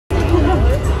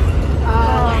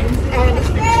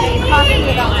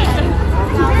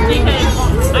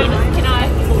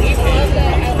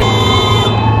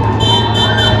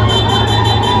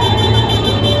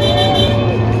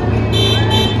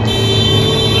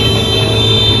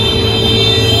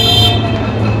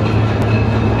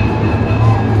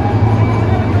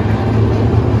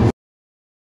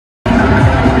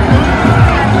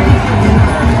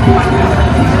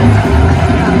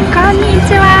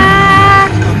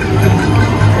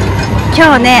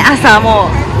今日ね、朝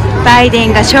もうバイデ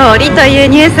ンが勝利という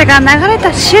ニュースが流れ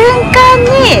た瞬間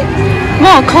に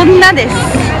もうこんなです。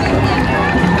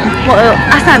もう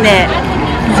朝ね、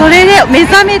それで目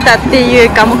覚めたっていう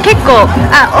か、もう結構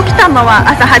起きたのは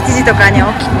朝8時とかに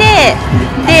起きて、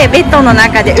でベッドの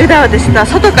中でうだうだしてたら、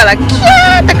外からキ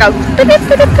ャーとかプル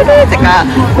プルプルとか、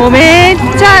もうめっ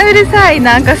ちゃうるさい、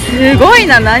なんかすごい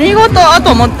な、何事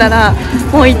と思ったら、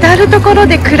もう至る所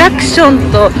でクラクショ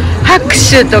ンと拍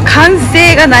手と歓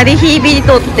声が鳴り響い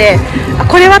とって、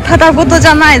これはただごとじ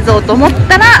ゃないぞと思っ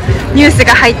たらニュース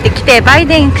が入ってきて、バイ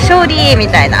デン勝利み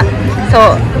たいな。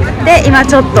そうで、今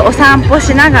ちょっとお散歩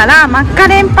しながらマッカ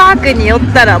レンパークに寄っ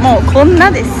たら、もうこんな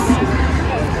です。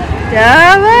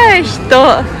やばい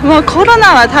人、もうコロ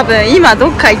ナは多分今ど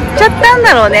っか行っちゃったん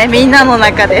だろうね、みんなの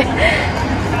中で。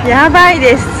やばい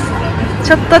です。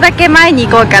ちょっとだけ前に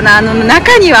行こうかな。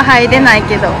中には入れない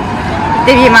けど行っ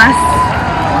てみます。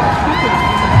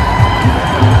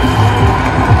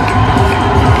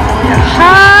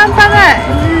半端ない。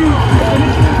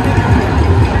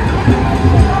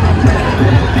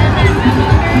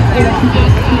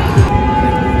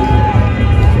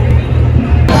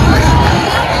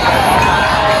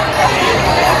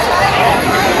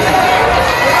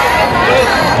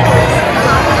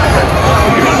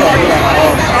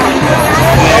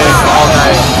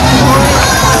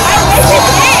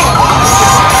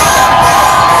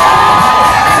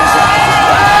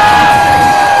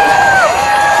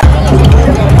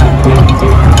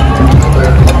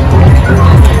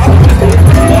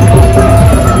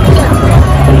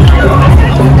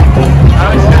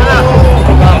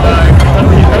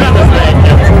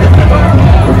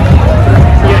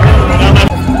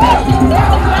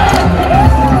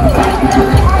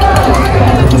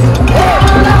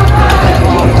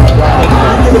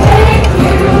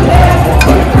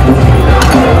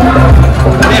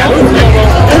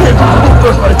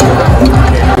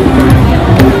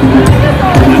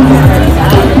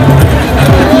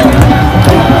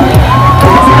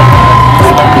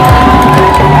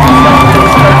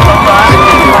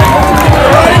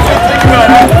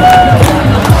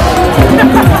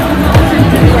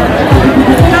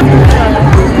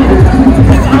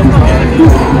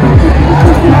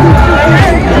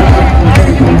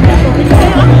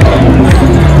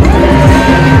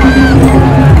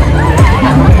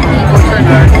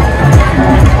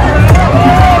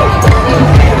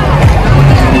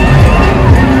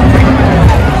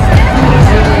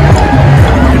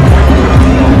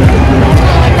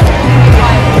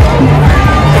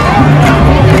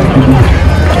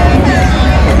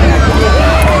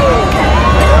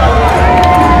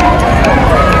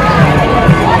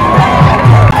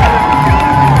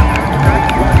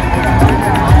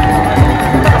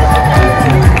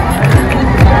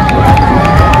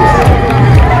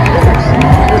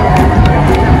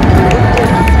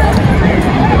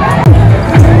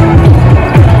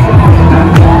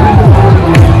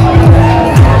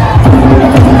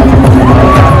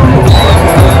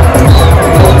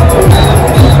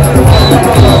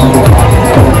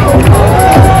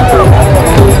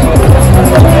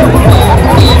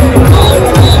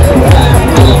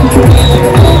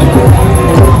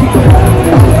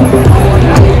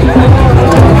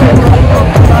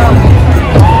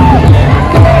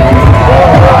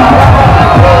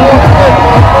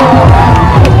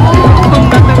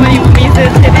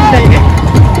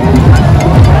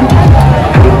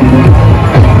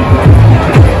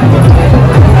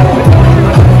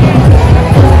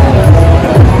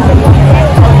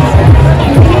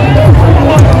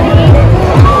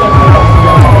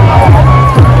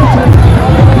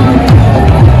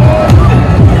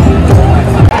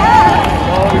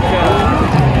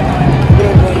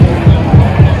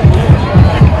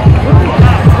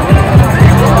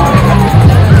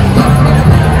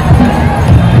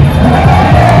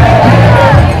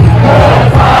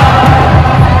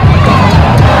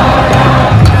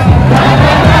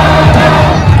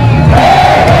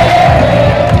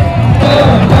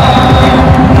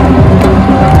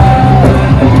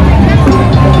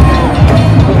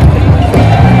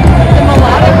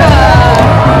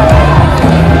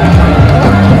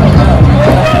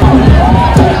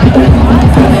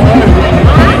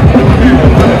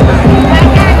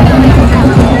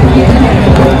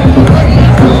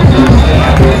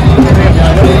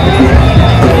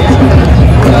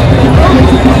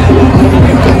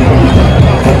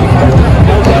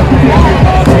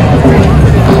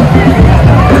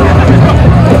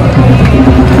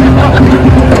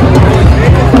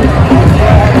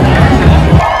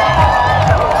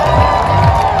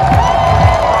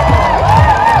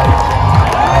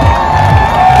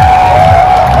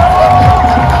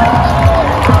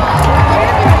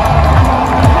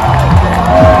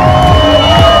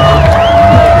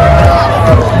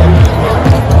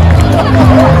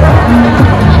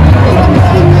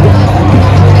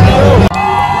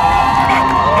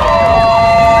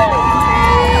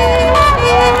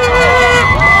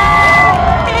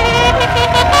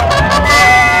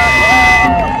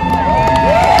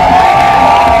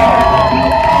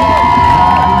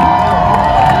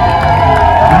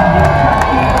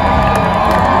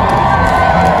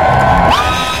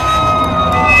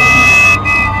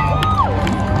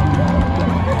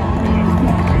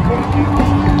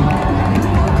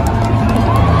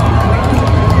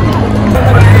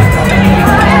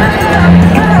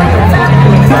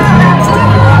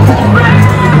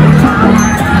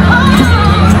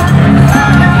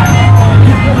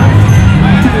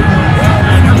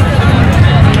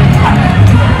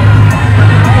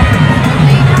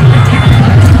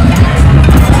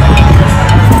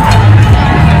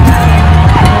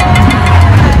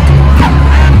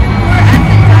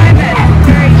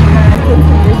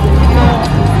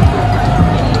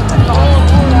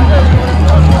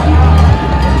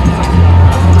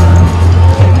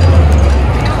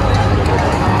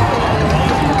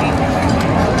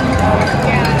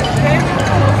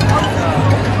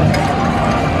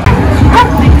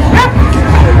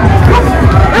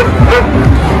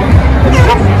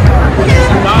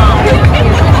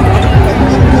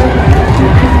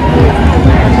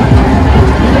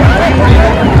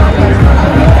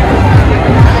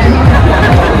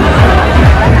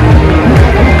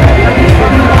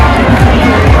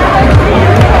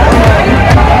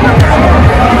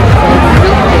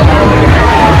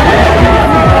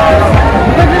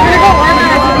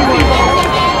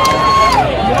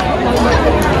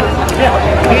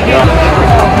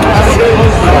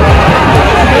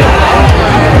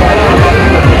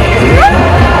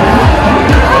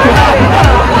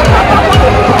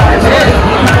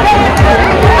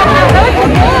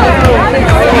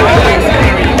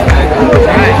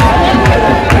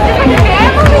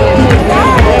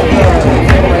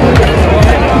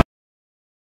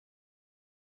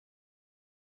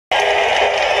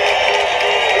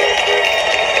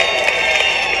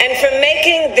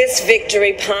this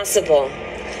victory possible.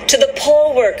 To the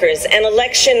poll workers and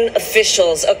election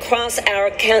officials across our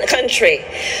country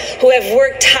who have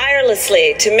worked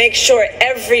tirelessly to make sure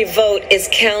every vote is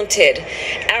counted,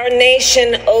 our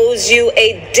nation owes you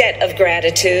a debt of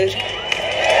gratitude.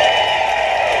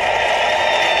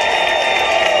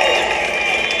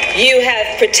 You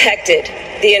have protected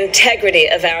the integrity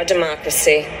of our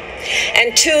democracy.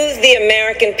 And to the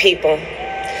American people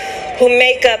who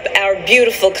make up our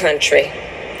beautiful country,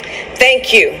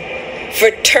 thank you for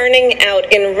turning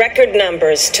out in record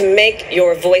numbers to make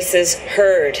your voices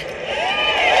heard.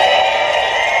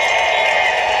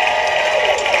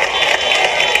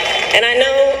 And I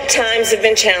know times have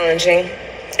been challenging,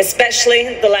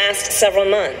 especially the last several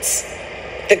months.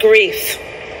 The grief,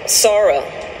 sorrow,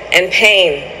 and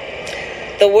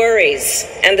pain, the worries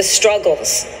and the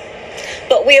struggles.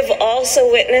 But we have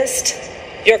also witnessed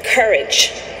your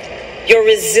courage, your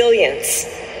resilience,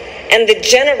 and the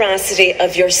generosity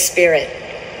of your spirit.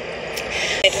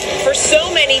 For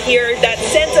so many here, that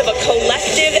sense of a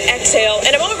collective exhale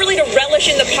and a moment really to relish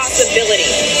in the possibility.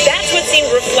 That's what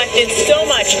seemed reflected so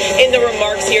much in the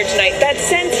remarks here tonight. That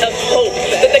sense of hope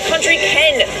that the country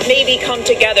can maybe come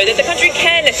together, that the country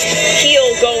can heal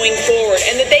going forward,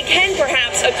 and that they can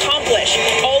perhaps accomplish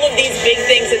all of these big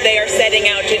things that they are setting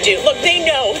out to do. Look, they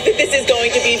know that this is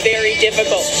going to be very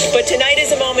difficult, but tonight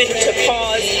is a moment to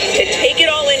pause, to take it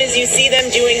all in as you see them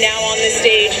doing now on the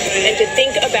stage, and to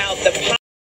think about the